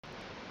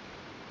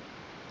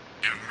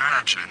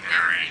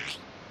Imaginary.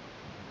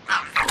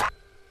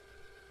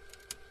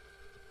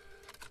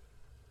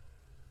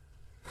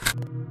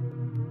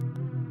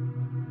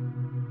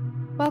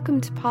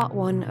 Welcome to part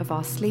 1 of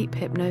our sleep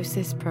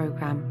hypnosis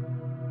program.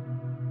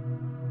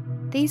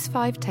 These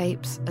 5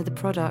 tapes are the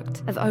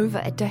product of over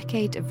a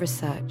decade of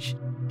research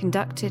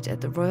conducted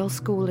at the Royal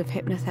School of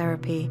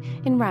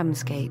Hypnotherapy in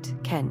Ramsgate,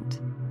 Kent.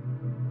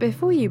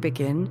 Before you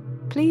begin,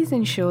 please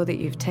ensure that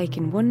you've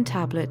taken 1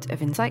 tablet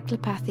of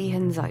encyclopathy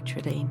and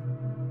Zytrilene.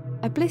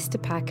 A blister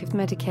pack of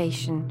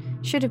medication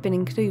should have been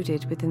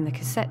included within the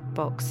cassette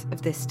box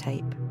of this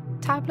tape.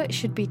 Tablets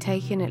should be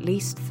taken at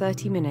least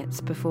 30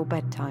 minutes before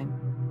bedtime.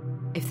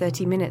 If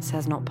 30 minutes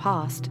has not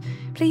passed,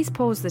 please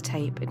pause the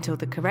tape until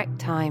the correct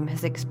time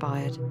has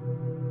expired.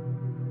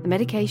 The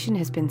medication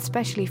has been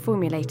specially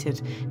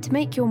formulated to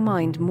make your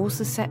mind more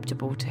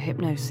susceptible to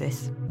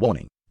hypnosis.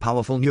 Warning.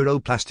 Powerful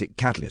neuroplastic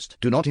catalyst.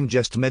 Do not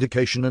ingest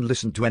medication and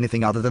listen to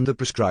anything other than the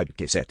prescribed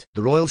cassette.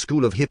 The Royal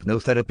School of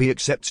Hypnotherapy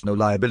accepts no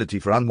liability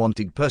for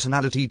unwanted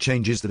personality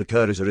changes that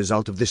occur as a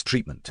result of this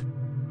treatment.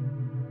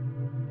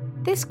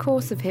 This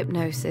course of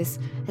hypnosis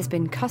has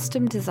been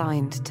custom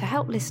designed to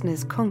help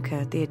listeners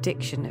conquer the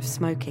addiction of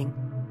smoking.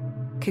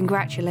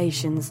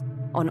 Congratulations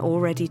on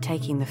already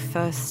taking the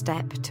first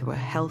step to a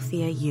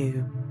healthier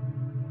you.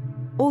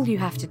 All you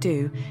have to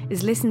do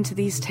is listen to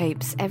these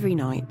tapes every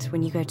night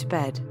when you go to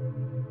bed.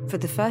 For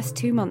the first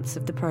 2 months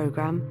of the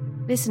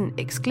program, listen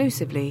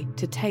exclusively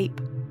to tape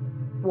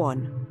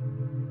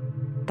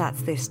 1.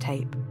 That's this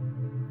tape.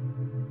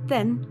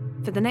 Then,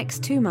 for the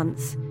next 2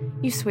 months,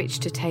 you switch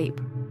to tape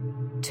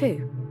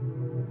 2.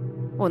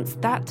 Once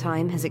that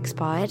time has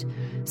expired,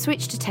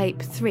 switch to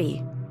tape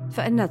 3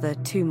 for another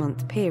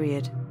 2-month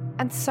period,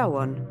 and so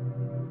on,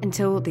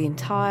 until the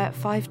entire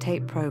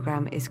 5-tape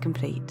program is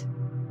complete.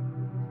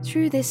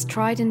 Through this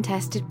tried and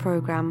tested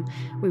program,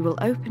 we will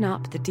open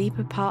up the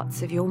deeper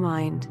parts of your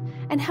mind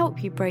and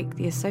help you break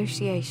the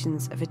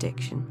associations of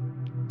addiction.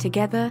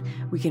 Together,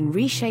 we can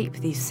reshape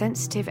these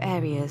sensitive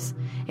areas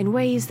in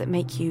ways that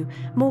make you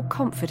more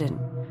confident,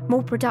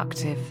 more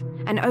productive,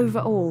 and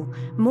overall,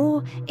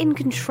 more in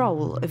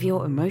control of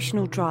your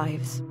emotional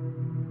drives.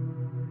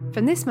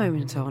 From this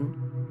moment on,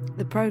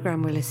 the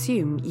program will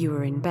assume you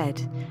are in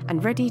bed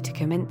and ready to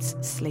commence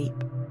sleep.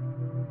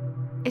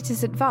 It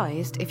is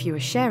advised, if you are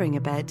sharing a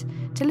bed,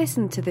 to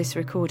listen to this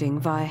recording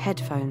via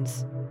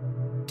headphones.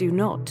 Do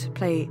not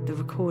play the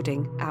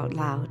recording out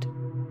loud.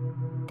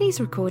 These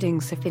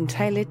recordings have been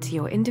tailored to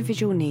your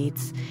individual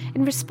needs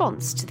in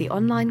response to the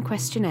online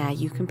questionnaire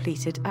you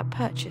completed at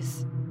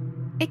purchase.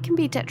 It can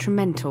be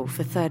detrimental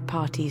for third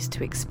parties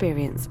to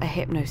experience a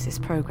hypnosis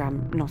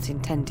program not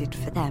intended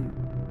for them.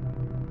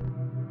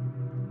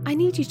 I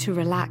need you to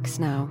relax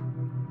now.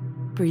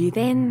 Breathe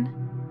in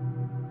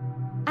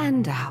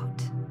and out.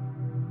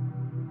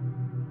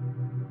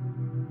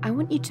 I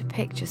want you to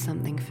picture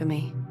something for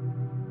me.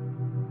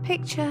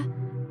 Picture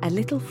a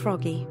little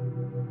froggy.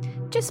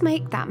 Just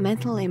make that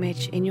mental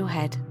image in your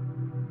head.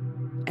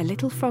 A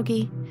little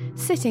froggy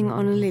sitting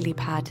on a lily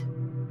pad.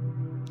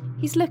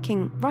 He's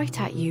looking right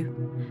at you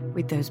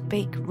with those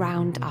big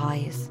round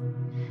eyes.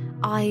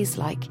 Eyes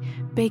like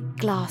big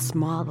glass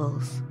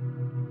marbles.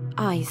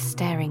 Eyes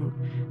staring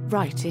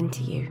right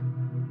into you.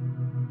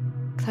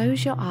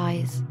 Close your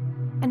eyes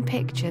and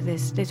picture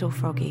this little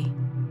froggy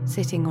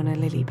sitting on a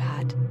lily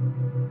pad.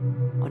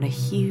 On a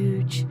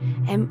huge,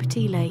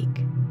 empty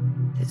lake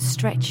that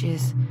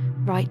stretches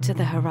right to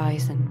the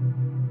horizon.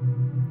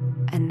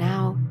 And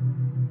now,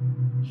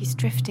 he's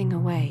drifting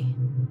away.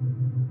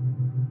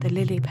 The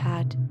lily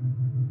pad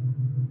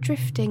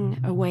drifting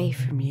away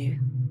from you.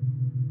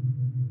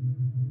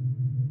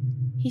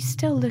 He's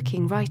still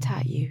looking right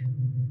at you,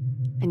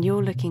 and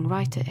you're looking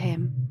right at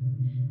him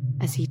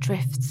as he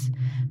drifts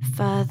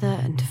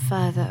further and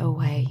further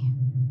away.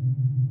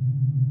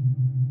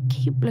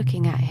 Keep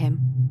looking at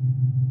him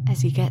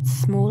as he gets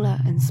smaller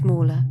and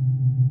smaller,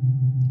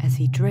 as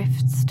he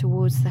drifts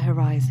towards the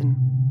horizon.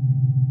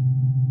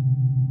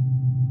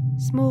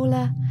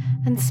 Smaller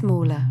and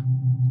smaller,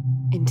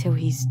 until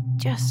he's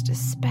just a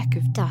speck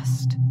of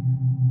dust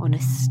on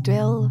a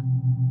still,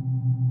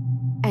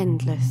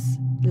 endless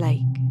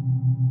lake.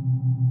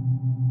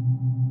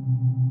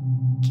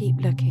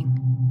 Keep looking.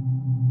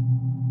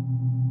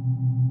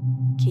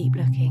 Keep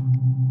looking.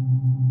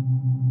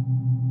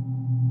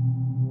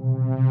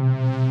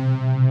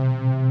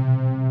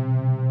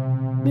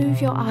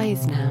 Move your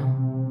eyes now,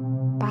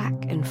 back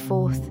and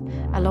forth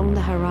along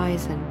the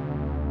horizon,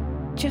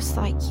 just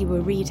like you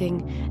were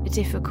reading a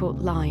difficult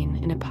line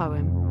in a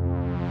poem.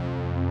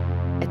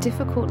 A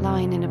difficult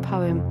line in a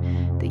poem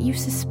that you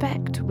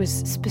suspect was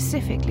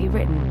specifically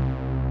written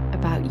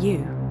about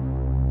you.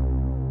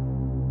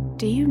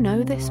 Do you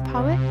know this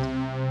poet?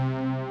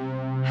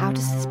 How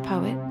does this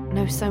poet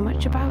know so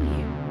much about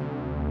you?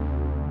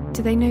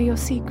 Do they know your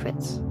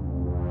secrets?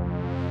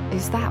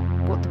 Is that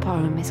what the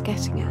poem is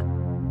getting at?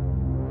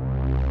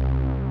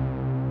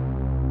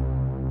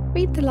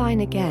 Read the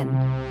line again.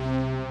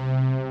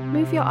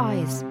 Move your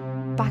eyes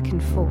back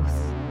and forth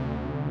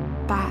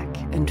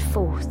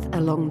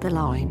along the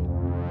line.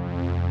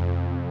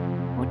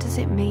 does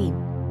it mean?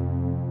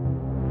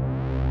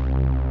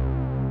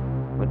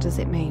 What does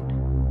it mean?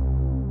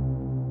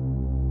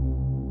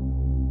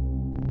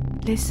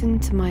 Listen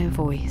to my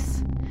voice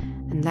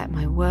and let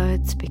my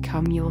words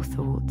become your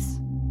thoughts.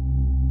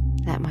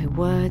 Let my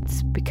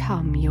words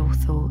become your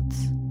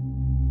thoughts.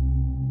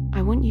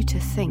 I want you to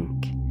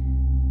think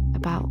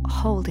about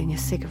holding a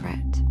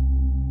cigarette.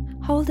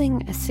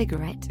 Holding a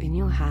cigarette in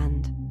your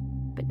hand,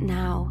 but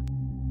now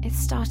it's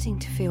starting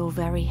to feel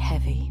very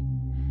heavy.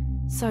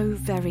 So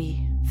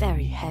very,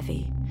 very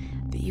heavy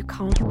that you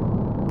can't...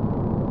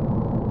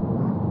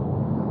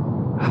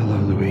 Hello,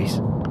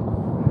 Louise.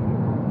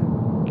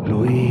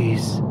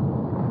 Louise,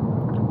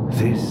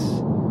 this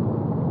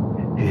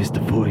is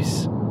the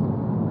voice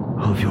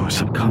of your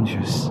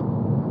subconscious.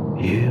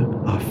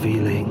 You are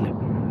feeling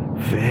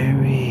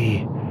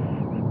very,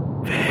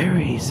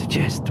 very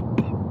suggestible.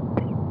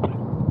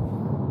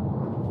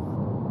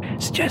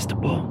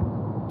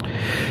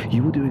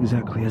 You will do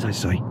exactly as I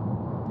say.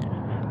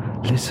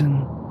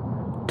 Listen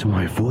to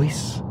my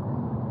voice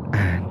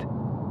and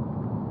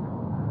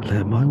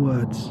let my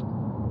words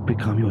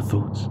become your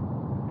thoughts.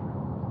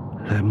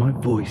 Let my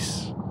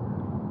voice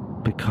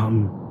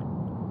become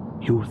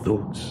your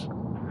thoughts.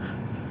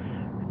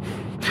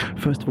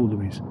 First of all,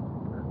 Louise,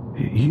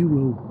 you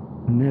will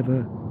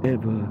never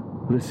ever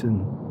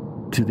listen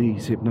to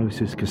these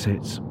hypnosis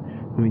cassettes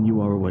when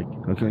you are awake,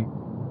 okay?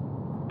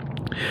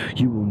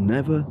 You will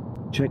never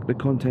check the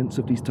contents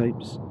of these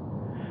tapes.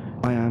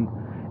 I am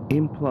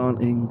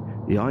implanting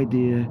the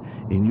idea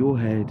in your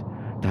head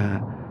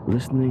that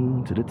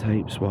listening to the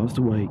tapes whilst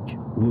awake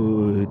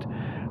would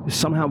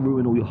somehow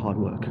ruin all your hard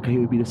work, okay? It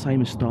would be the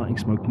same as starting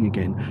smoking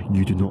again.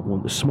 You do not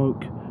want to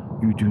smoke.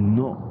 You do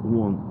not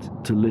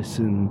want to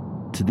listen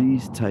to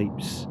these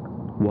tapes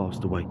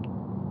whilst awake.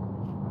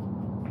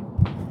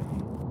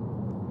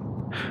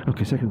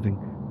 Okay, second thing.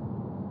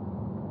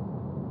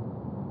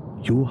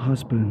 Your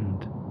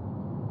husband,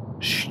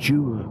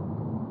 Stuart,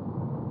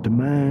 the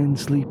man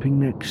sleeping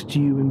next to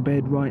you in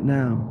bed right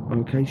now,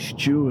 okay,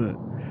 Stuart,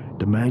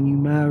 the man you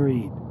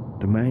married,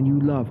 the man you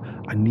love,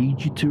 I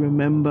need you to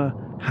remember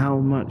how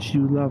much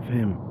you love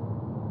him.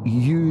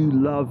 You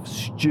love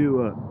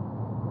Stuart.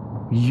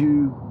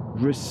 You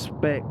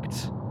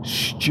respect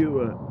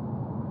Stuart.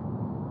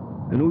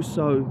 And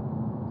also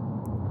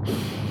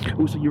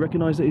you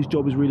recognise that his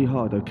job is really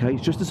hard, okay?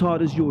 It's just as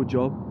hard as your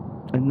job,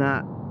 and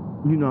that,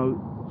 you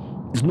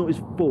know, it's not his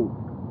fault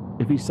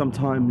if he's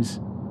sometimes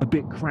a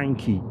bit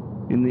cranky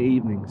in the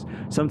evenings.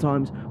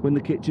 Sometimes when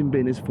the kitchen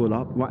bin is full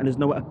up, right, and there's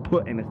nowhere to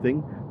put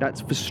anything, that's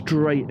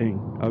frustrating,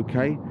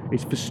 okay?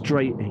 It's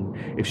frustrating.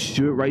 If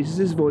Stuart raises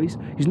his voice,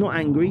 he's not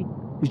angry,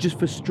 he's just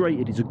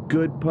frustrated. He's a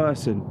good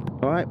person,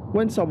 all right?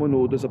 When someone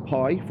orders a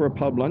pie for a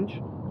pub lunch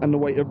and the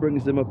waiter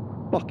brings them a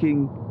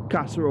fucking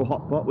casserole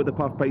hot pot with a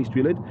puff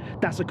pastry lid,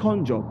 that's a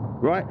con job,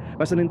 right?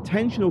 That's an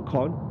intentional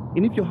con.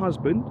 And if your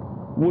husband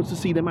wants to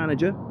see the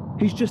manager,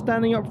 he's just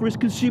standing up for his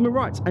consumer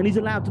rights, and he's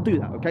allowed to do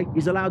that, okay?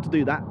 He's allowed to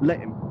do that.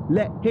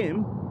 Let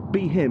him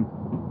be him.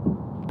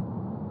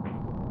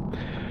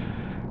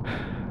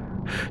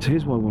 So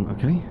here's what I want,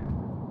 okay?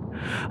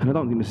 And I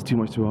don't think this is too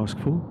much to ask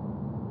for.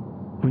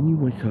 When you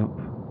wake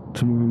up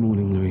tomorrow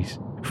morning, Louise,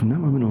 from that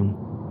moment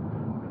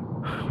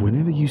on,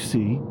 whenever you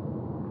see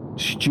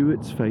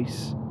Stuart's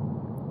face,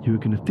 you are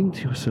going to think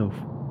to yourself,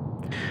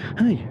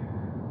 hey,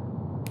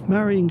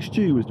 marrying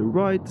Stu was the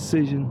right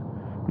decision,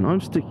 and I'm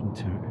sticking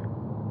to it.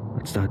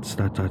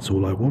 That's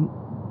all I want.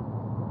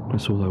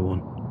 That's all I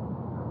want.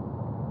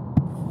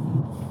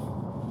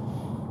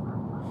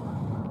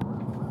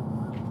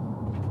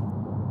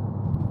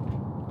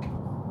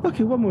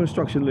 Okay, one more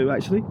instruction, Lou,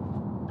 actually.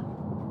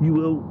 You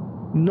will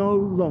no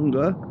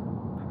longer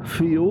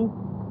feel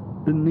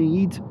the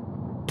need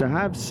to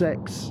have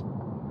sex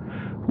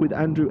with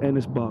Andrew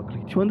Ennis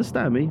Barclay. Do you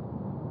understand me?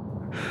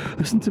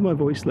 Listen to my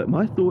voice. Let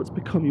my thoughts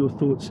become your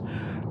thoughts.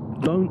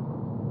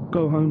 Don't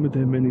go home with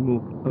him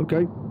anymore,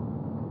 okay?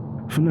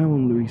 From now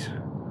on, Louise,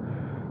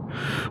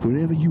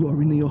 whenever you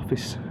are in the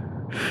office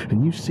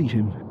and you see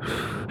him,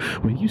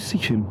 when you see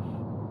him,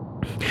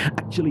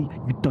 actually,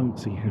 you don't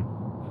see him.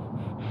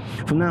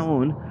 From now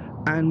on,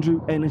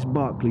 Andrew Ennis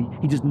Barclay,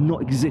 he does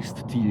not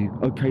exist to you,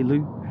 okay,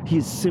 Lou? He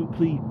is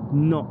simply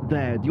not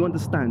there. Do you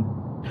understand?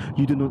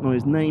 You do not know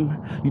his name.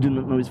 You do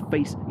not know his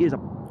face. He is a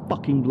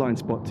fucking blind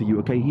spot to you,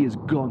 okay? He is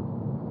gone.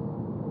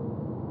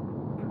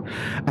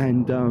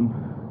 And,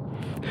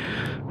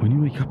 when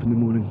you wake up in the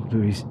morning,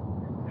 Louise,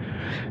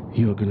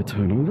 you are going to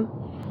turn over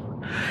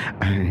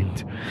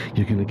and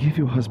you're going to give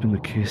your husband a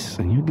kiss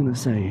and you're going to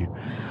say,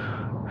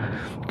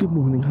 good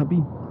morning,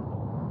 hubby.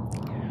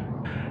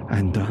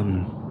 And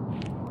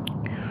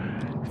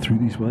through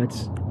these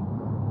words,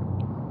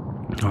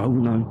 I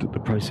will know that the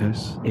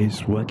process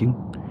is working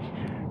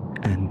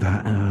and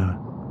that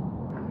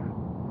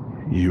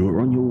you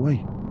are on your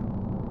way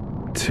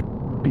to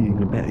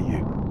being a better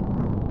you.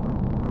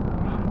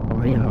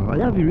 Oh yeah, I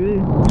love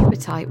you.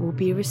 Appetite will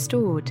be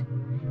restored.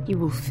 You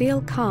will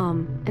feel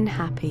calm and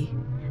happy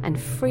and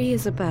free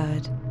as a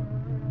bird.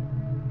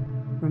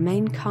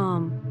 Remain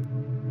calm,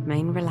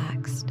 remain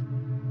relaxed.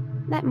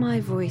 Let my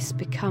voice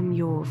become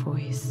your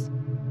voice.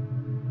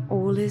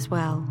 All is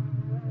well.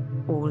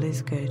 All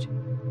is good.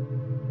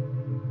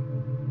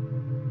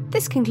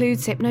 This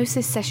concludes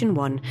Hypnosis Session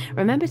 1.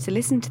 Remember to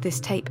listen to this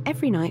tape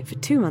every night for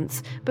 2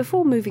 months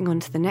before moving on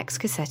to the next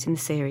cassette in the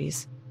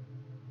series.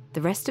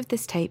 The rest of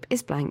this tape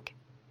is blank.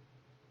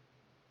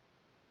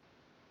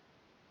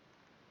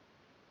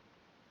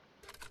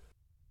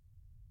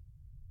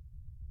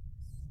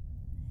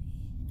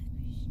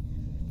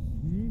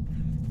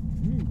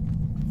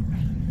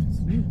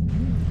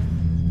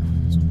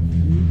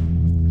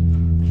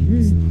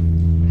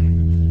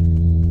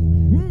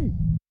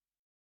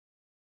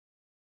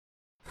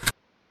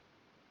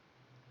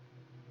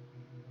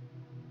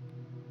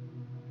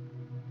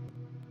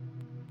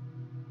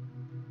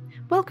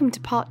 Welcome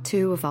to part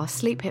 2 of our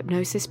sleep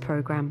hypnosis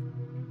program.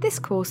 This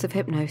course of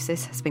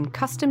hypnosis has been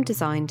custom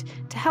designed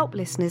to help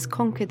listeners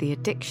conquer the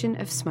addiction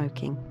of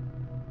smoking.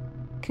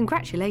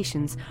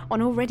 Congratulations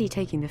on already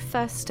taking the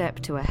first step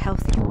to a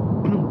healthy...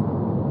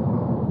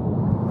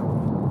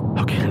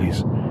 Okay,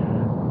 Louise.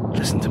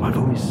 Listen to my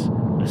voice.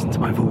 Listen to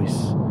my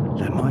voice.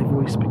 Let my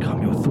voice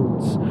become your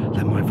thoughts.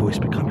 Let my voice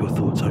become your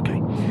thoughts, okay?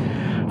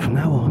 From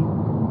now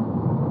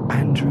on,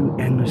 Andrew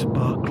Ennis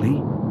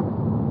Barclay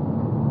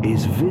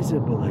is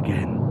visible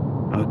again,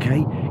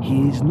 okay?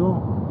 He is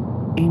not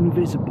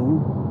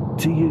invisible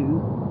to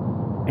you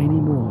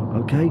anymore,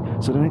 okay?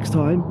 So the next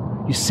time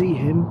you see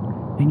him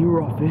in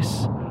your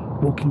office,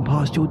 walking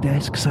past your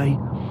desk, say,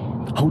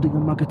 holding a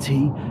mug of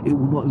tea, it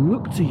will not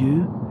look to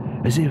you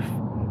as if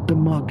the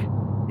mug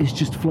is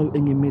just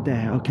floating in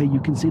midair, okay? You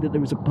can see that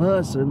there is a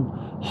person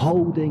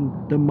holding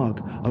the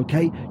mug,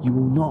 okay? You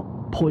will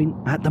not point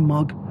at the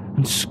mug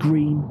and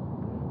scream.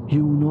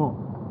 You will not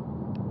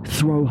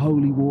throw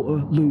holy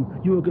water. Lou,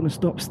 you are going to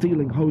stop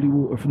stealing holy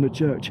water from the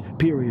church,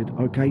 period,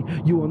 okay?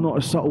 You are not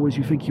as subtle as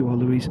you think you are,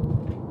 Louise.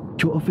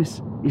 Your office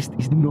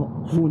is not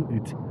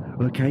haunted,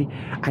 okay?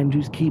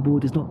 Andrew's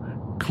keyboard is not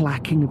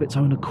clacking of its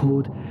own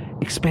accord.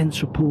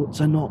 Expense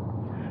reports are not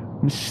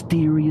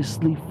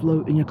mysteriously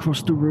floating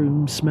across the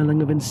room,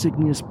 smelling of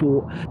Insignia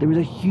Sport. There is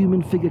a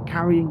human figure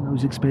carrying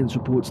those expense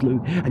reports,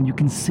 Lou, and you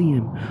can see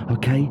him,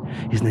 okay?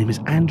 His name is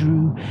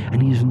Andrew,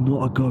 and he is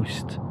not a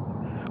ghost.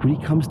 When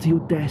he comes to your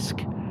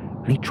desk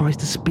and he tries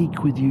to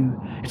speak with you,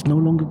 it's no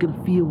longer going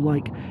to feel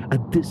like a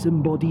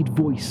disembodied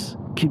voice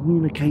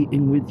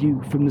communicating with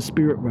you from the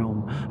spirit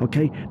realm,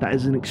 okay? That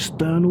is an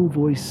external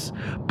voice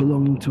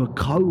belonging to a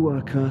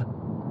co-worker.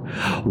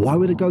 Why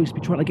would a ghost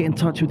be trying to get in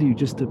touch with you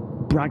just to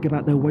brag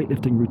about their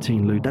weightlifting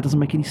routine, Lou? That doesn't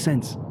make any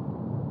sense.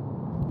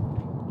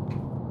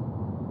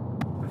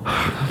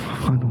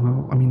 I don't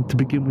know. I mean, to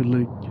begin with,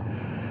 Lou,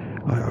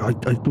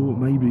 I thought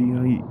maybe, you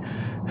know,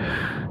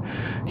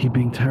 he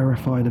being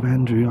terrified of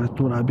Andrew, I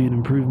thought that'd be an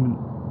improvement,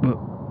 but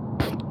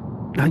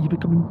now you're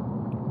becoming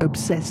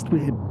obsessed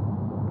with him.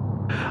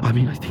 I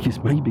mean, I think it's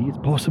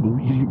possible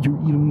you're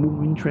even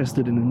more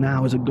interested in him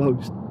now as a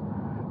ghost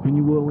than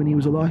you were when he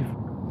was alive.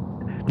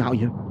 Now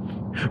you're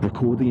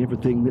recording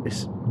everything that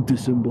this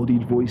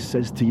disembodied voice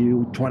says to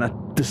you, trying to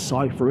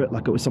decipher it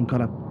like it was some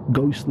kind of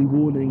ghostly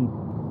warning.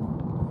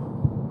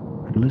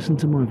 Listen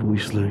to my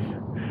voice, Lou.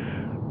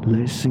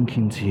 Let it sink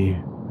into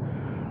you.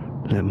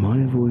 Let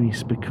my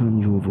voice become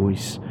your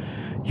voice.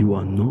 You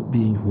are not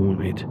being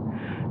haunted.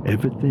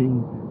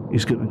 Everything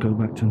is going to go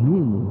back to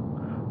normal,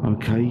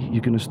 okay?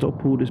 You're going to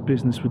stop all this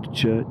business with the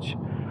church.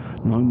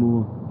 No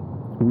more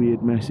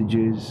weird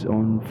messages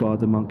on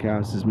Father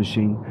Monkhouse's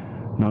machine.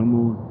 No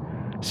more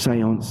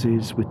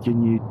seances with your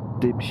new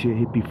dipshit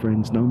hippie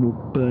friends. No more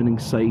burning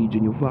sage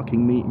in your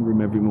fucking meeting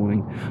room every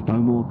morning. No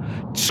more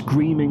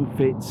screaming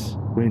fits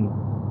when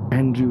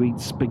Andrew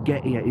eats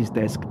spaghetti at his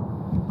desk.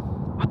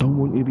 I don't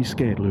want you to be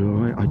scared, Lou,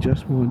 alright? I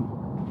just want...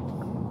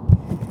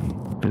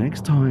 The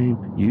next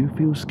time you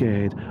feel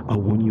scared, I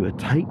want you to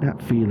take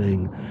that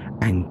feeling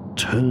and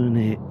turn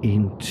it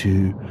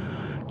into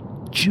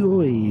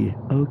joy,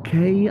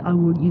 okay? I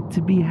want you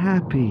to be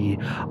happy.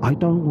 I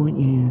don't want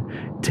you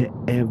to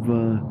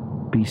ever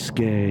be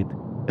scared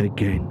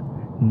again.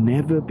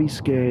 Never be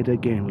scared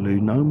again, Lou.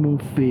 No more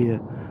fear.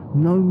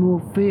 No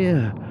more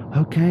fear,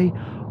 okay?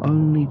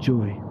 Only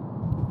joy.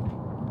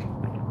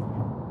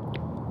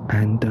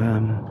 And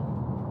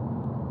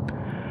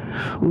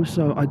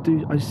also, I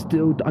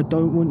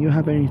don't want you to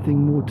have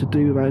anything more to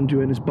do with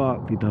Andrew Ennis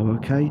Barclay, though,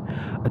 okay?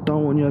 I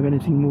don't want you to have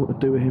anything more to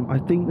do with him. I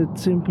think the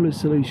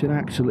simplest solution,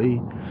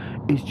 actually,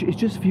 is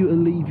just for you to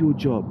leave your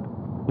job.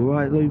 All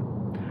right, Lou?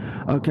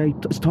 Okay,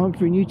 it's time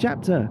for a new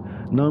chapter.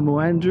 No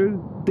more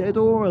Andrew, dead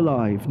or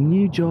alive.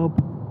 New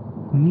job,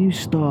 new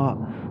start.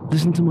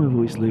 Listen to my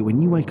voice, Lou.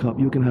 When you wake up,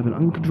 you're going to have an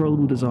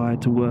uncontrollable desire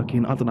to work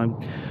in, I don't know,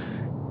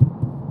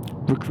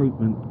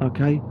 recruitment,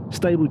 okay?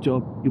 Stable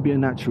job, you'll be a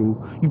natural.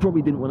 You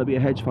probably didn't want to be a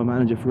hedge fund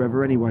manager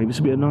forever anyway. This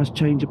will be a nice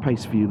change of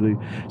pace for you,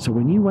 Lou. So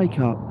when you wake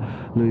up,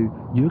 Lou,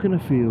 you're going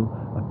to feel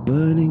a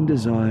burning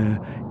desire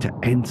to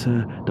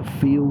enter the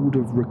field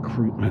of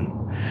recruitment,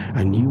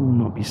 and you will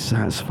not be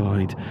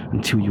satisfied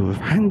until you have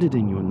handed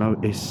in your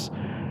notice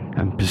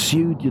and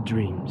pursued your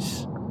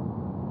dreams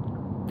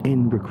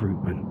in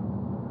recruitment.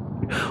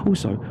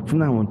 Also, from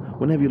now on,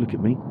 whenever you look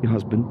at me, your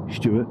husband,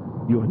 Stuart,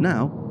 you are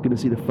now going to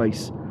see the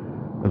face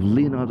of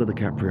Leonardo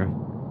DiCaprio.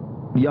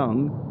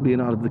 Young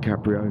Leonardo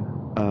DiCaprio,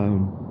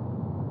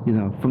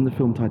 from the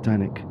film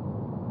Titanic.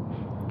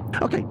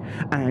 Okay,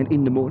 and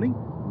in the morning,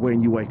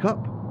 when you wake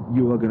up,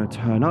 you are going to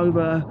turn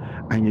over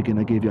and you're going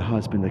to give your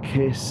husband a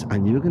kiss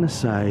and you're going to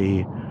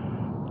say,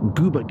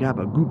 gooba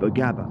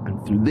gabba,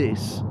 and through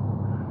this,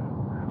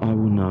 I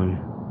will know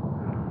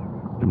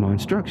that my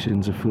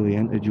instructions have fully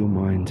entered your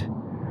mind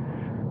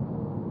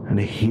and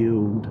have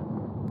healed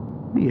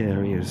the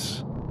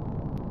areas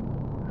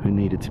who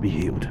needed to be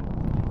healed.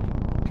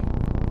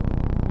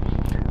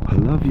 I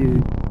love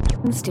you.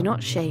 Hands do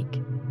not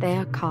shake, they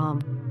are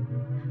calm.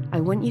 I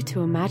want you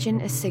to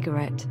imagine a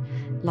cigarette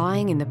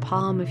lying in the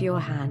palm of your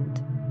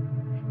hand.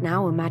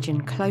 Now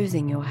imagine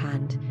closing your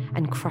hand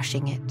and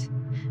crushing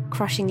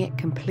it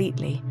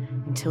completely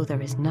until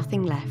there is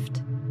nothing left.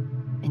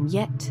 And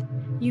yet,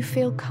 you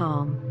feel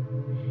calm.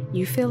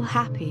 You feel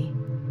happy.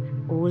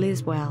 All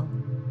is well.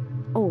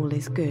 All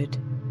is good.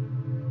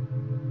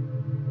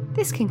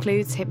 This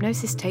concludes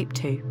Hypnosis Tape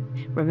 2.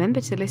 Remember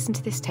to listen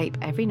to this tape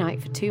every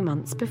night for 2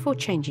 months before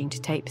changing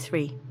to Tape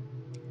 3.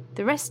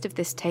 The rest of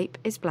this tape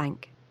is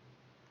blank.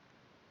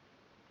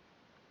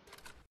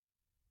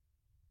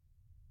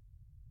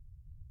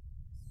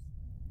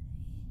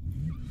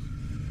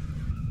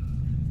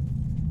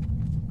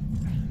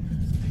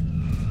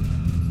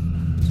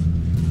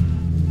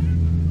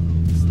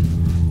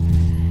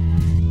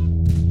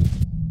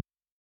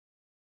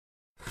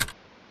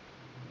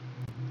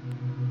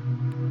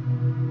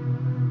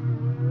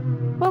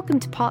 Welcome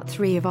to part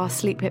 3 of our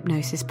sleep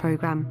hypnosis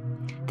program.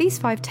 These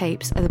 5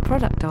 tapes are the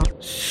product of...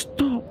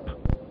 Stop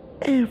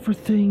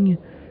everything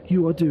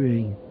you are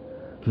doing,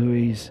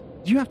 Louise.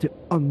 You have to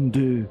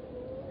undo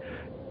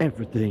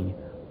everything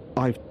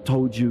I've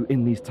told you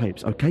in these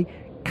tapes, okay?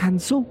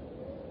 Cancel.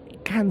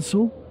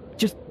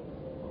 Just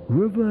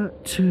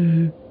revert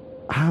to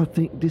how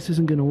this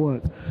isn't going to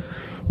work.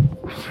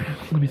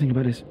 Let me think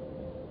about this.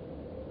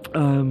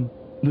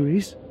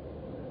 Louise,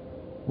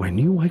 when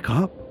you wake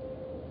up,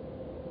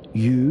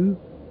 you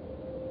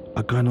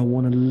are gonna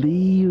want to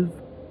leave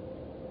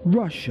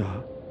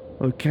Russia,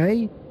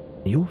 okay?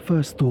 Your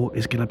first thought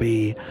is gonna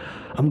be,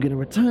 I'm gonna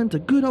return to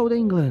good old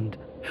England.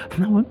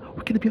 From now on,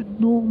 we're gonna be a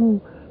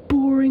normal,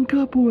 boring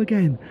couple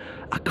again.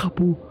 A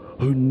couple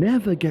who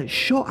never get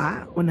shot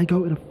at when they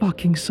go to the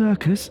fucking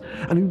circus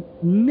and who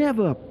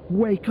never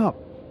wake up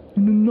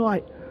in the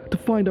night to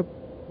find a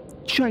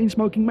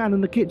chain-smoking man in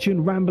the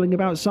kitchen rambling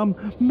about some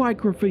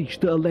microfiche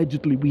that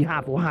allegedly we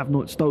have or have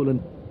not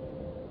stolen.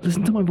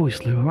 Listen to my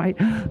voice, Lou, alright?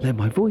 Let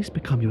my voice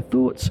become your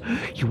thoughts.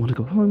 You want to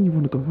go home, you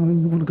want to go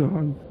home, you want to go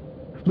home.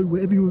 Lou,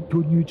 whatever your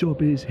new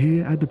job is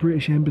here at the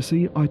British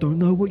Embassy, I don't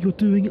know what you're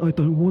doing. I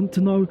don't want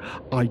to know.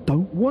 I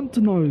don't want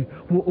to know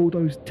what all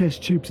those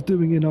test tubes are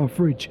doing in our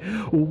fridge,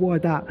 or why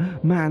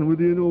that man with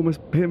the enormous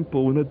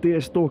pimple and a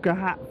deerstalker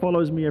hat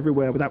follows me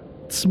everywhere with that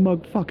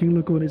smug fucking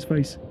look on his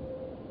face.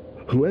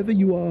 Whoever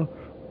you are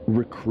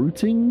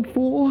recruiting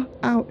for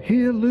out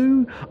here,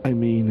 Lou,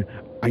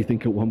 I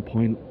think at one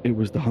point it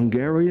was the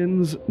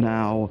Hungarians.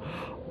 Now,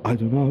 I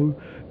don't know,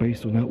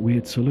 based on that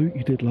weird salute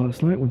you did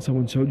last night when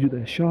someone showed you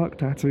their shark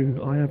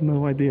tattoo, I have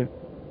no idea.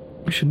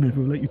 I should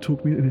never have let you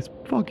talk me into this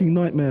fucking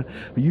nightmare,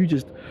 but you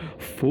just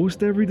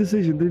forced every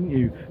decision, didn't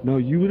you? No,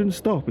 you wouldn't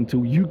stop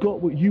until you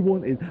got what you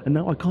wanted, and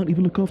now I can't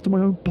even look after my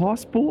own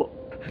passport?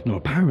 No,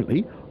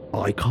 apparently,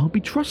 I can't be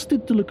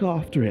trusted to look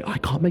after it. I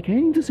can't make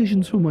any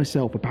decisions for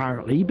myself,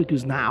 apparently,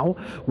 because now,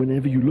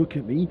 whenever you look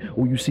at me,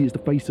 all you see is the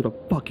face of a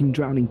fucking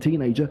drowning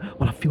teenager.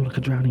 Well, I feel like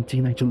a drowning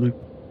teenager, Lou.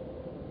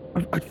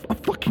 I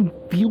fucking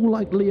feel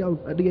like Leo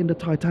at the end of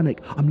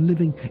Titanic. I'm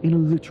living in a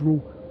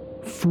literal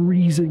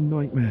freezing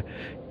nightmare.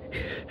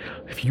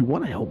 If you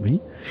want to help me,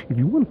 if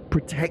you want to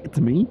protect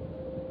me,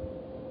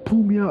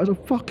 pull me out of the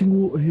fucking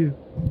water here.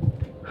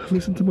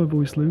 Listen to my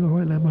voice, Lou,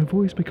 alright? Let my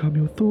voice become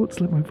your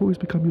thoughts. Let my voice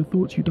become your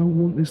thoughts. You don't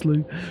want this,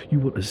 Lou. You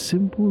want a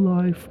simple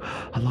life.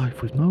 A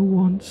life with no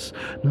wants,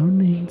 no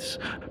needs,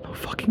 no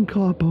fucking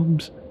car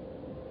bombs.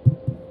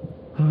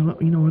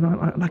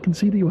 And I can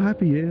see that you're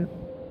happy here.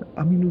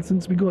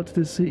 Since we got to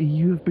this city,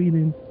 you have been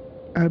in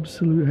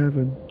absolute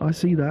heaven. I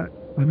see that.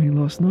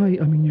 Last night,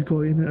 you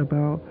got in at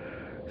about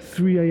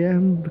 3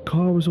 a.m, the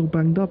car was all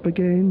banged up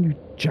again, you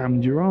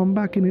jammed your arm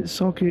back in its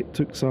socket,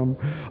 took some,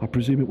 I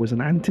presume it was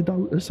an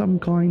antidote of some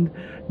kind.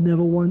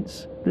 Never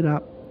once did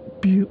that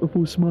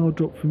beautiful smile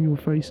drop from your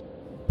face.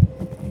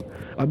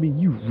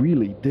 You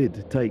really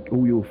did take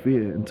all your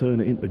fear and turn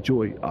it into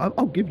joy.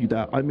 I'll give you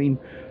that. I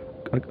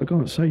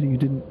can't say that you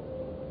didn't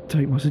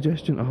take my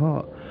suggestion to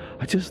heart.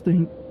 I just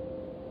think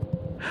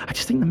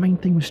the main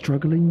thing we're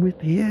struggling with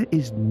here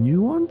is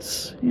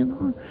nuance,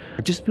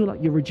 I just feel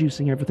like you're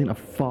reducing everything to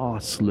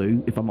farce,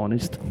 Lou, if I'm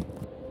honest.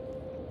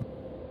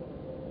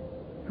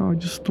 I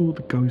just thought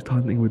the ghost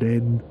hunting would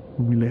end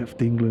when we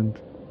left England,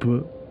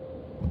 but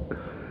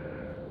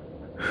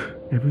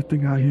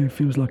everything out here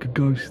feels like a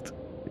ghost.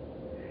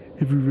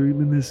 Every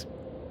room in this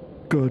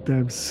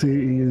goddamn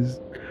city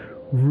is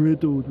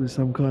riddled with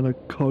some kind of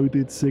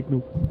coded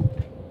signal.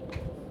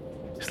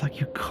 It's like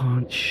you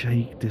can't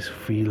shake this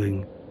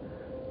feeling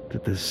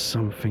that there's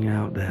something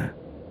out there.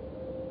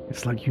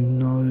 It's like you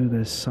know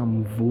there's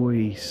some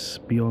voice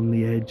beyond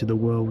the edge of the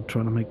world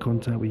trying to make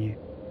contact with you.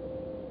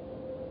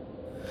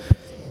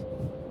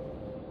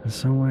 In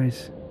some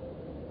ways,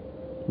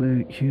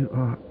 Luke, you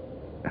are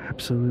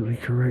absolutely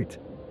correct.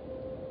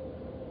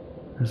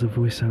 There's a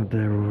voice out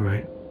there,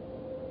 alright.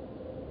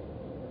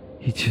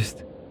 You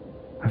just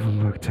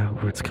haven't worked out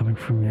where it's coming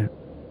from yet.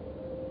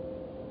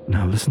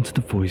 Now listen to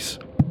the voice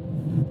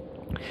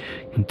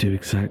and do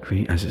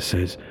exactly as it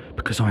says,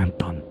 because I am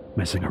done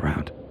messing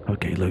around.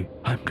 Okay, Lou,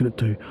 I'm gonna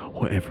do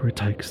whatever it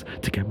takes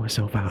to get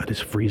myself out of this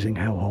freezing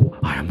hellhole.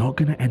 I am not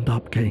gonna end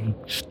up getting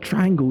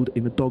strangled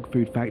in a dog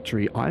food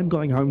factory. I'm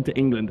going home to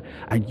England,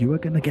 and you are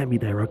gonna get me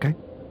there, okay?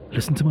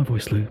 Listen to my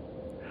voice, Lou.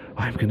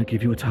 I'm gonna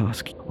give you a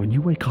task. When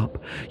you wake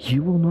up,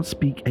 you will not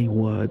speak a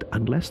word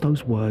unless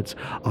those words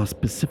are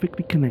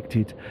specifically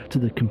connected to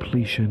the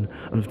completion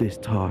of this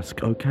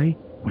task, okay?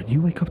 When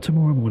you wake up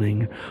tomorrow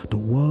morning, the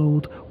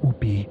world will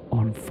be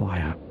on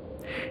fire.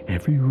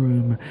 Every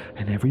room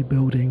and every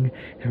building,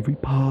 every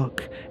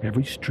park,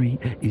 every street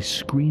is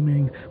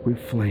screaming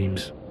with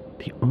flames.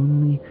 The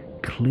only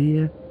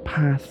clear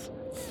path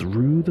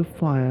through the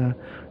fire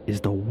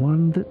is the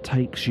one that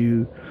takes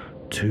you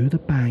to the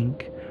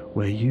bank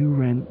where you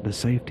rent the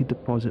safety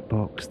deposit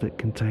box that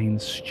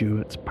contains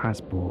Stuart's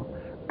passport.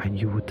 And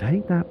you will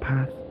take that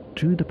path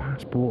to the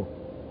passport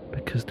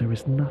because there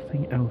is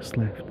nothing else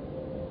left.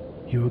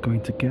 You are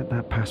going to get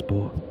that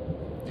passport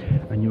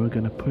and you are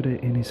going to put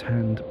it in his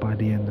hand by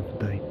the end of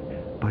the day.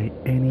 By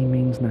any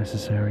means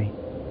necessary,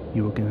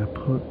 you are going to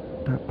put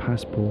that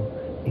passport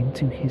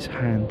into his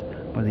hand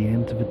by the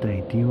end of the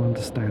day. Do you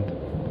understand?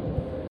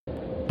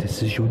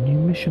 This is your new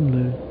mission,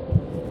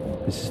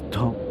 Lou. This is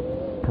top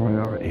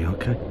priority,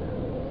 okay?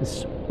 This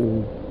is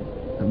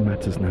all that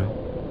matters now.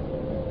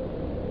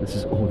 This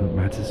is all that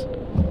matters.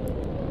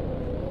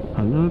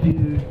 I love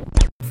you.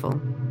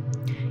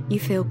 You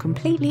feel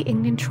completely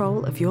in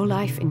control of your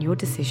life and your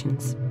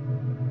decisions.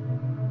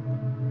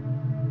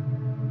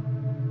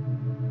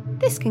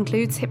 This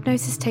concludes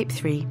Hypnosis Tape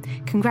 3.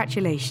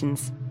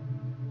 Congratulations.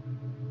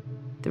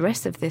 The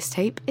rest of this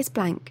tape is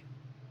blank.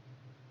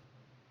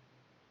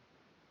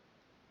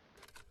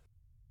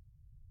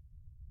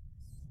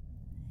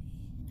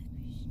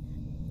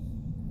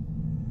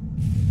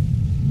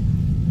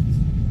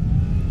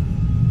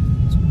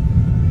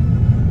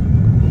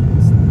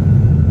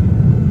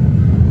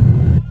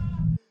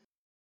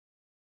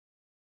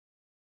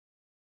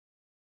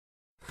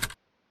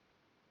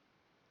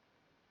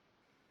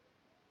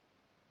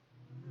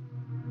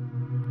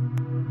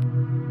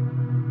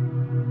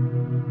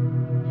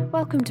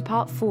 Welcome to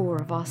part 4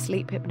 of our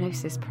sleep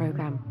hypnosis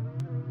program.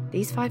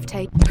 These 5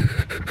 tapes...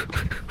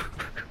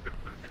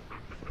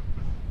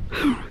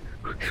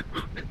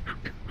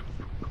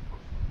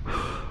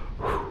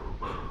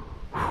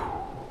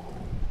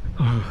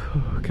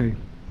 Okay.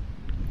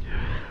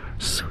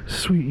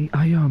 Sweetie,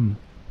 I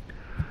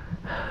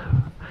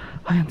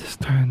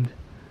understand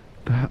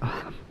that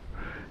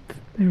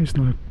there is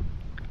no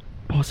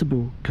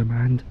possible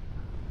command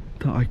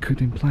that I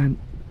could implant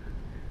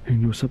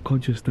in your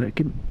subconscious that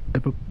can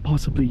ever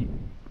possibly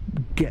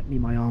get me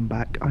my arm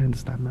back. I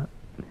understand that.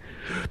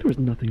 There is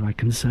nothing I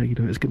can say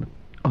that is going to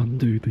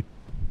undo the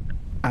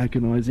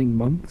agonizing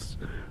months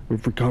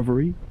of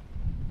recovery.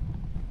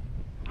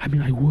 I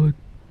mean, I would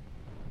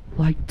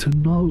like to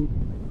know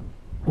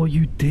what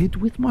you did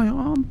with my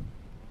arm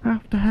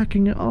after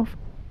hacking it off.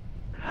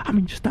 I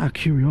mean, just out of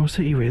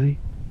curiosity, really.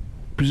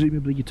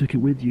 Presumably you took it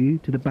with you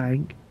to the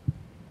bank.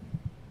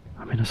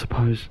 I mean, I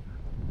suppose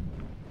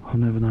I'll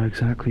never know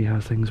exactly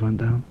how things went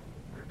down,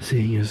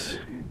 seeing as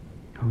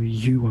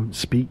you won't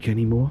speak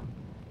anymore,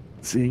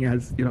 seeing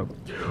as,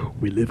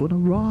 we live on a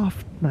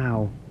raft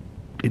now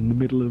in the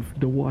middle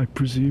of what I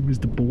presume is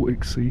the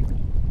Baltic Sea,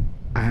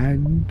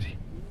 and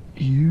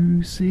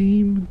you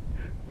seem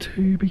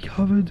to be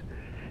covered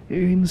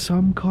in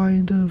some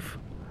kind of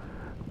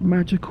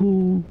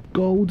magical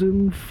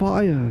golden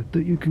fire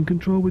that you can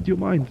control with your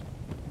mind.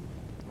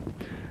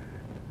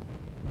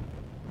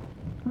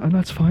 And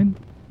that's fine.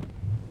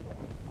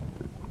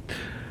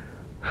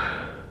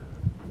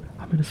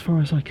 I mean, as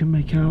far as I can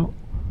make out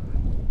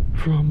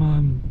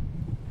from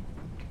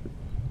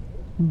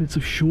bits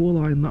of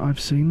shoreline that I've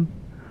seen,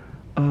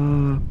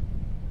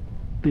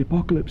 the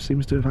apocalypse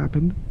seems to have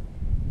happened.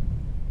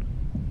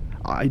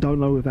 I don't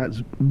know if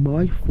that's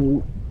my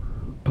fault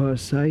per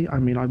se. I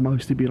mean, I've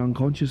mostly been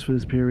unconscious for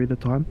this period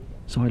of time,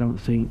 so I don't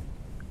think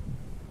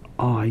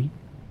I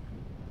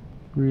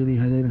really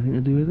had anything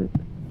to do with it.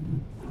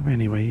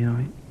 Anyway,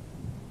 I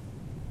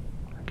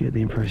get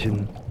the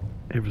impression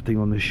everything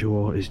on the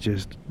shore is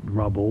just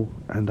rubble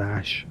and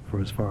ash for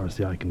as far as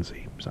the eye can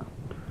see, so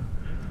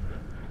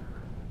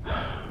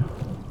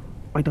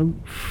I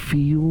don't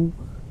feel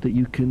that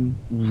you can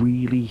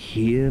really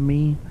hear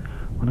me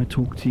when I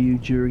talk to you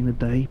during the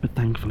day, but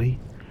thankfully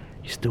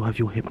you still have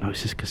your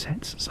hypnosis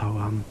cassettes, so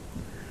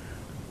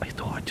I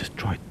thought I'd just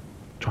try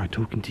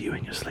talking to you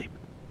in your sleep.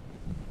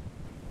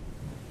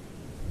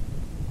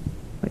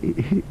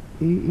 it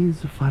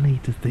is funny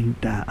to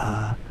think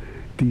that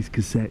these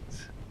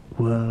cassettes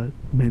were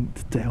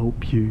meant to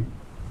help you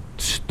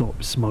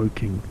stop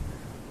smoking.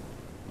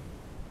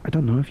 I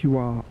don't know if you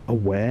are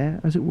aware,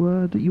 as it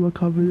were, that you are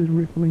covered in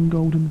rippling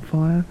golden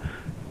fire.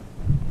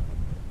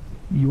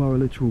 You are a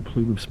literal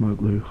plume of smoke,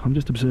 Lou. I'm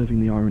just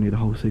observing the irony of the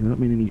whole thing. I don't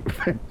mean any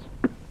offence.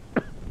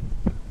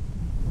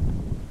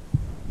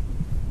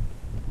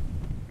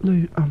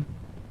 Lou, I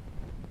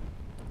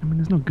mean,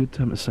 there's no good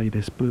time to say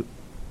this, but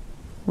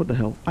what the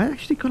hell? I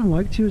actually kind of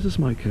liked you as a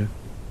smoker.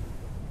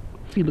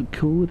 You look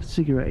cool with a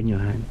cigarette in your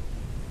hand.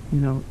 You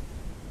know,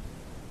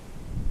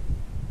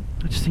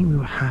 I just think we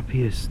were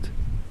happiest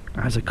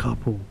as a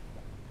couple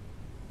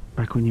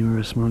back when you were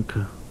a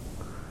smoker.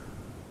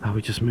 How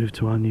we just moved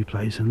to our new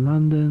place in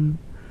London,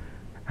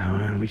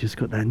 and we just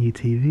got that new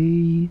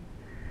TV.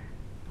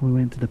 We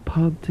went to the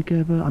pub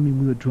together. I mean,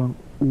 we were drunk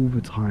all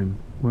the time,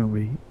 weren't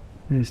we?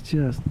 It's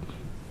just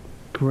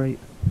great.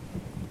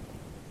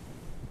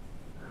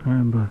 I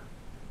remember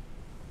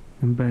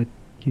in bed,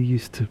 you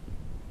used to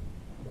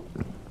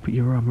put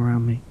your arm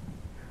around me.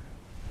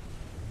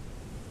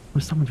 There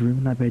was so much room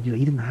in that bed. You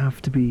didn't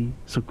have to be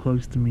so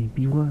close to me,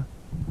 but you were.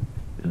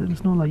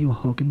 It's not like you were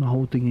hugging the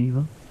whole thing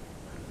either.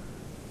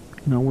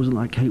 You know, it wasn't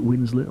like Kate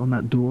Winslet on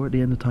that door at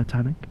the end of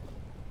Titanic.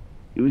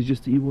 It was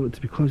just that you wanted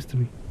to be close to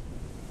me.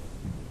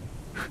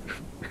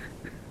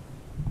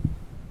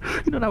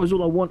 You know, that was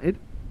all I wanted.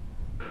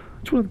 I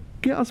just wanted to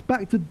get us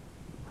back to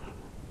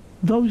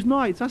those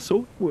nights, that's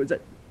all. What, is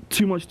that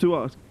too much to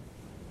ask?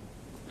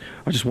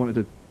 I just wanted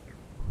to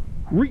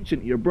reach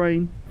into your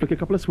brain, flick a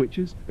couple of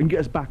switches, and get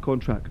us back on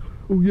track.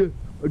 Oh yeah,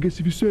 I guess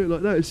if you say it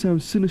like that, it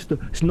sounds sinister.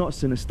 It's not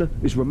sinister,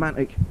 it's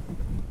romantic.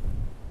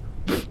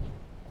 I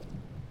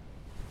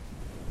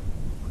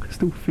can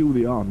still feel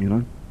the arm, you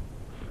know?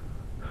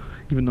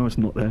 Even though it's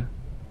not there.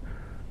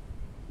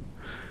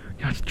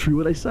 Yeah, it's true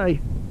what they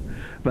say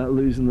about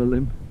losing the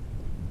limb.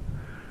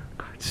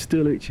 God, it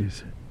still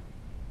itches.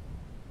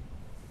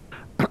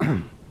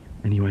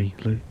 Anyway,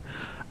 Lou,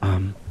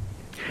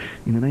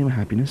 in the name of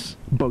happiness,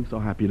 both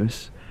our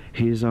happiness,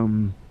 here's what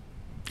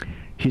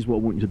I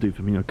want you to do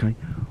for me, okay?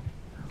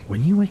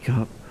 When you wake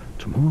up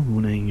tomorrow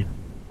morning,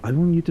 I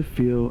want you to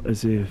feel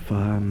as if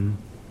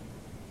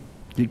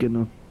you're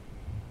gonna.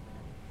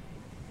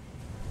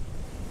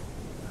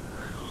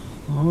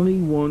 I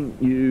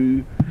want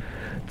you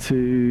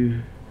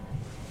to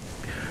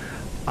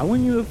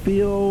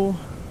feel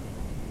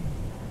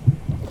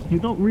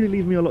you're not really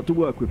leaving me a lot to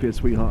work with here,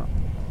 sweetheart.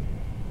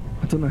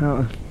 I don't know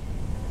how to.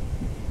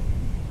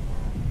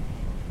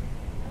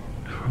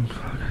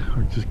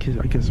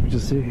 I guess we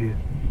just sit here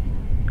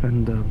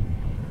and I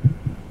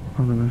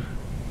don't know,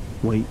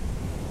 wait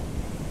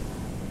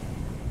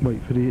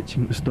for the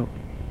itching to stop.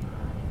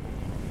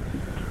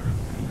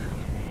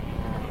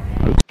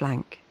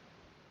 Blank.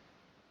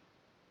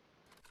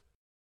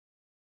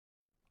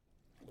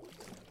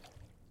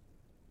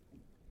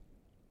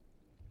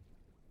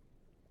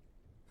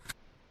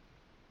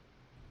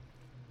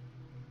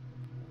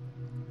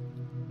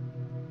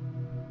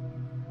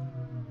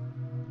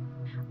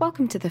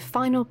 Welcome to the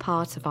final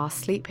part of our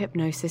sleep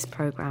hypnosis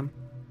program.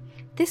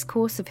 This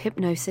course of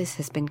hypnosis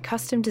has been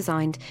custom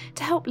designed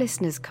to help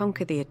listeners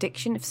conquer the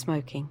addiction of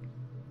smoking.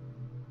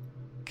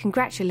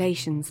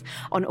 Congratulations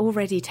on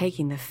already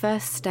taking the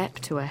first step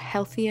to a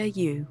healthier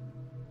you.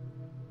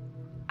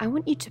 I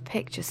want you to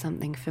picture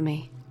something for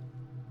me.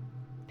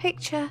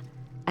 Picture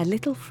a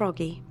little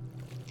froggy.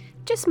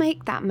 Just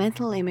make that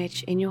mental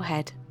image in your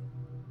head.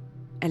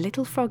 A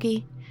little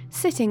froggy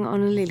sitting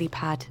on a lily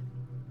pad,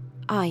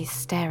 eyes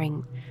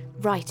staring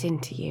right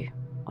into you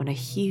on a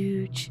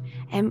huge,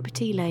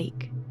 empty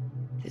lake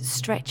that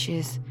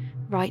stretches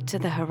right to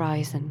the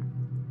horizon.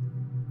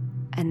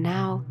 And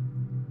now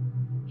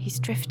he's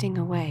drifting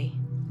away.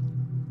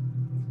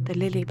 The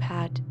lily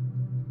pad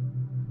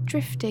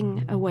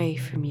drifting away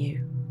from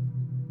you.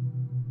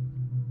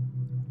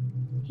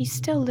 He's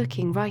still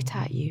looking right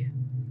at you,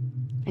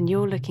 and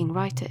you're looking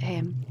right at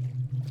him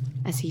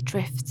as he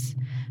drifts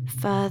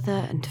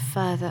further and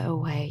further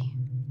away,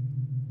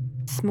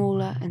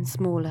 smaller and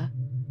smaller,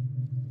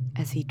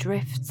 as he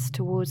drifts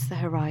towards the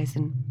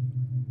horizon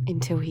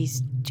until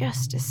he's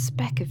just a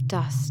speck of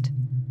dust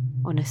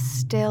on a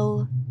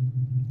still,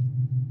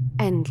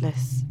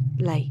 endless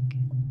lake.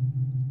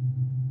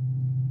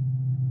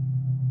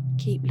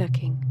 Keep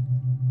looking.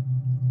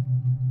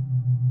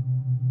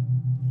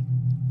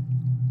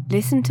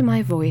 Listen to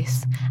my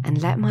voice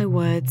and let my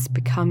words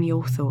become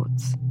your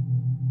thoughts.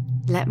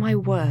 Let my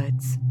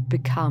words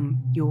become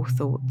your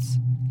thoughts.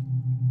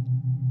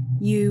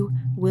 You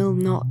will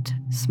not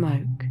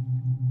smoke.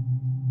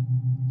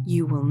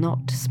 You will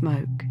not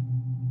smoke.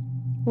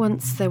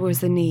 Once there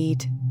was a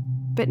need,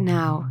 but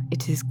now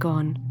it is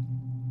gone.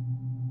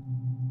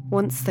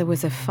 Once there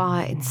was a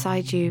fire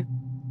inside you,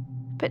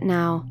 but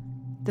now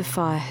the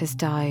fire has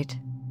died.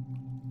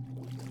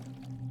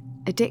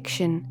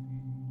 Addiction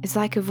is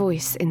like a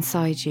voice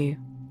inside you,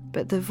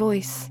 but the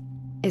voice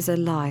is a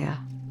liar.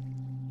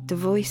 The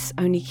voice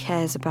only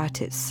cares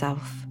about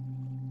itself.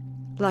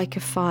 Like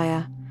a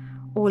fire,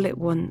 all it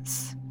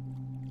wants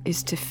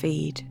is to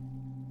feed.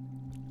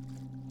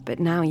 But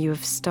now you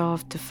have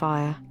starved the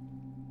fire.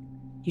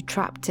 You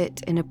trapped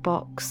it in a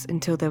box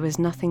until there was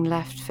nothing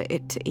left for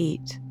it to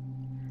eat,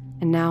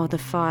 and now the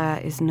fire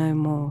is no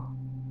more.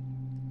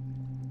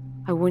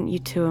 I want you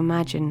to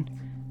imagine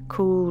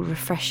cool,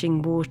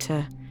 refreshing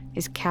water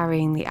is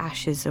carrying the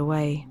ashes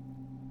away.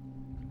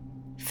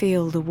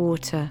 Feel the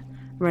water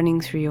running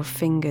through your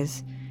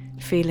fingers,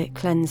 feel it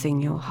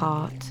cleansing your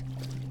heart.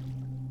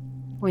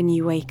 When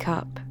you wake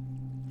up,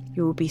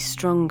 you will be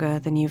stronger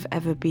than you've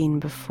ever been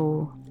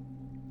before.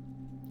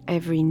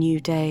 Every new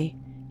day,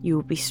 you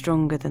will be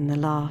stronger than the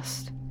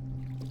last.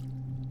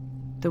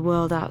 The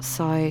world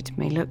outside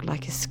may look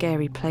like a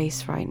scary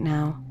place right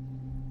now.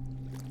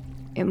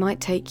 It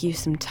might take you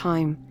some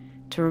time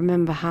to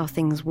remember how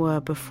things were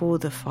before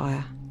the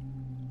fire,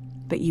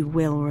 but you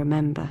will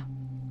remember.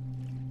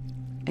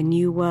 A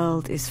new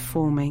world is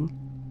forming,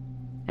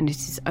 and it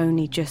is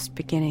only just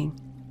beginning.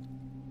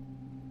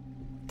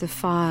 The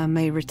fire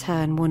may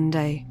return one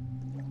day,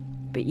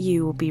 but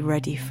you will be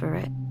ready for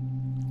it.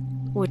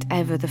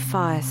 Whatever the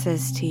fire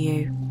says to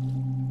you,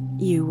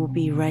 you will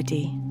be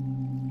ready.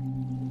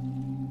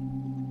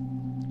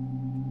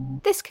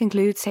 This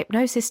concludes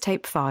Hypnosis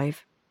Tape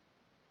 5.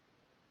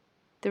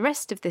 The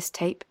rest of this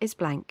tape is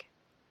blank.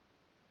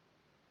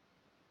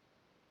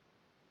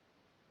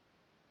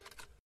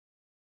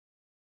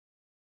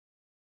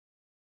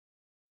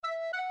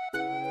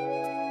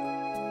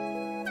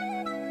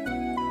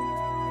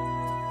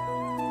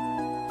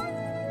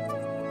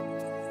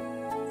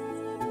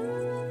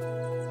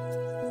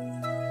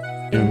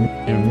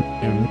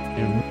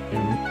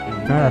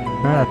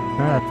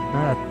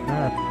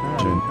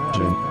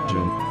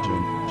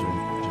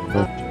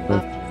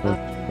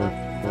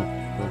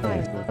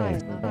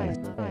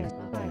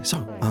 So,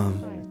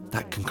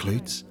 that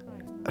concludes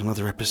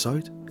another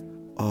episode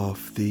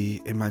of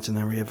the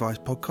Imaginary Advice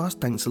podcast.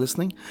 Thanks for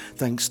listening.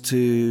 Thanks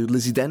to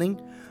Lizzie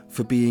Denning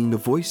for being the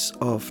voice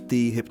of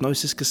the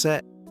Hypnosis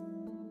cassette.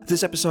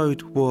 This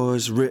episode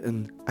was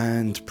written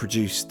and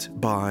produced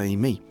by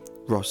me,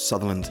 Ross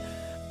Sutherland.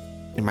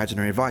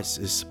 Imaginary Advice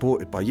is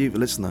supported by you, the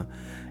listener.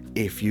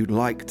 If you'd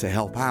like to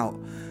help out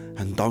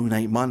and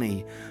donate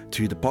money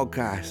to the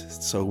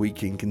podcast so we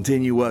can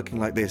continue working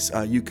like this,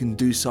 you can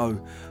do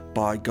so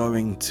by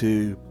going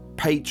to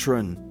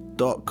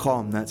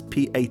patreon.com. That's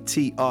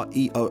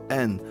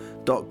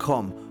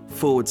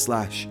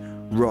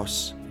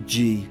patreon.com/Ross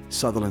G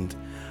Sutherland.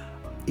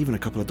 Even a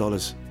couple of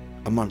dollars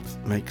a month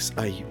makes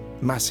a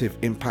massive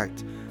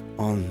impact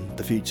on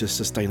the future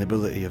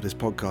sustainability of this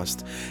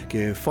podcast.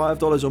 Give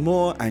 $5 or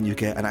more and you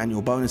get an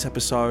annual bonus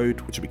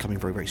episode, which will be coming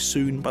very, very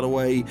soon, by the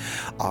way.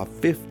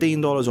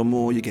 $15 or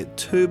more, you get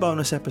 2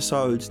 bonus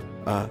episodes.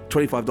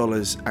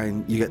 $25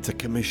 and you get to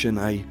commission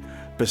a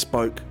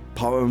bespoke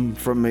poem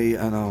from me,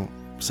 and I'll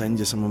send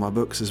you some of my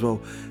books as well.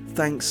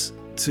 Thanks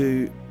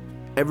to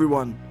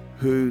everyone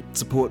who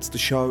supports the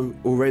show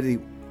already.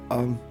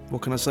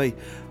 What can I say?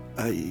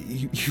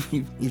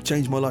 You've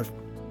changed my life.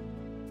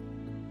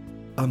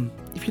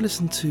 If you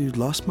listened to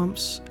last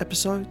month's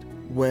episode,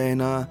 when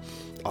I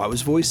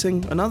was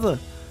voicing another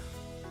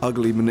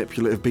ugly,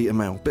 manipulative beta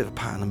male, bit of a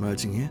pattern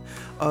emerging here.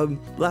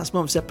 Last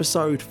month's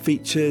episode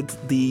featured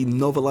the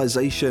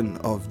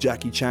novelization of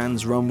Jackie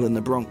Chan's Rumble in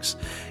the Bronx.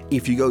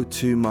 If you go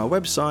to my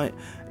website,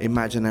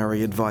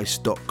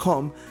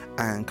 imaginaryadvice.com,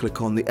 and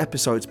click on the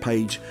episodes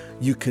page,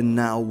 you can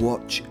now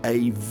watch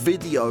a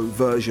video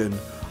version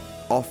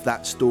of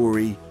that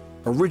story,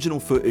 original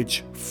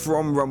footage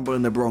from Rumble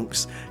in the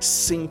Bronx,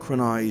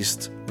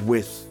 synchronized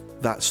with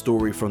that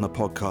story from the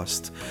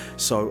podcast.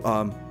 So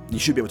you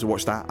should be able to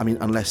watch that. I mean,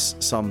 unless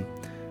some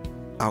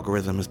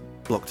algorithm has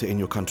blocked it in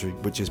your country,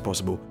 which is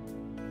possible.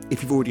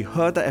 If you've already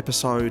heard that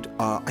episode,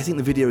 I think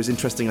the video is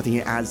interesting. I think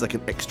it adds like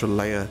an extra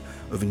layer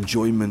of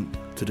enjoyment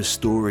to the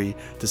story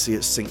to see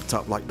it synced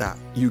up like that.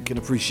 You can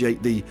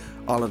appreciate the,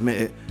 I'll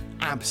admit it,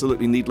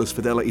 absolutely needless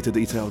fidelity to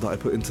detail that I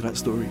put into that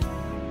story.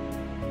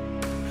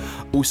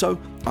 Also,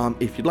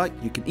 if you'd like,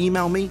 you can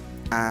email me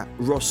at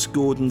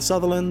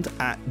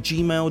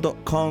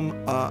rossgordonsutherland@gmail.com.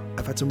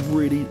 I've had some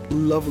really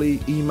lovely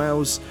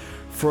emails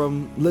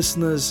from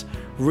listeners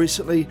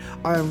recently.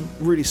 I am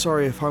really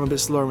sorry if I'm a bit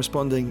slow in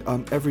responding.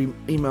 Every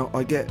email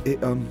I get,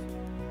 it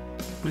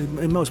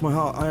melts my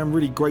heart. I am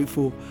really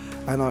grateful,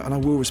 and I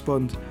will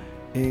respond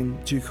in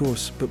due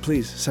course. But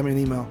please send me an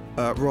email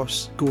at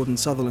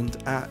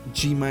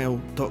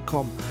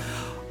rossgordonsutherland@gmail.com.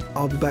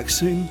 I'll be back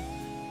soon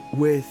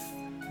with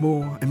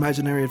more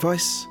imaginary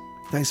advice.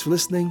 Thanks for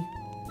listening.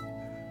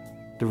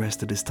 The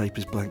rest of this tape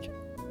is blank.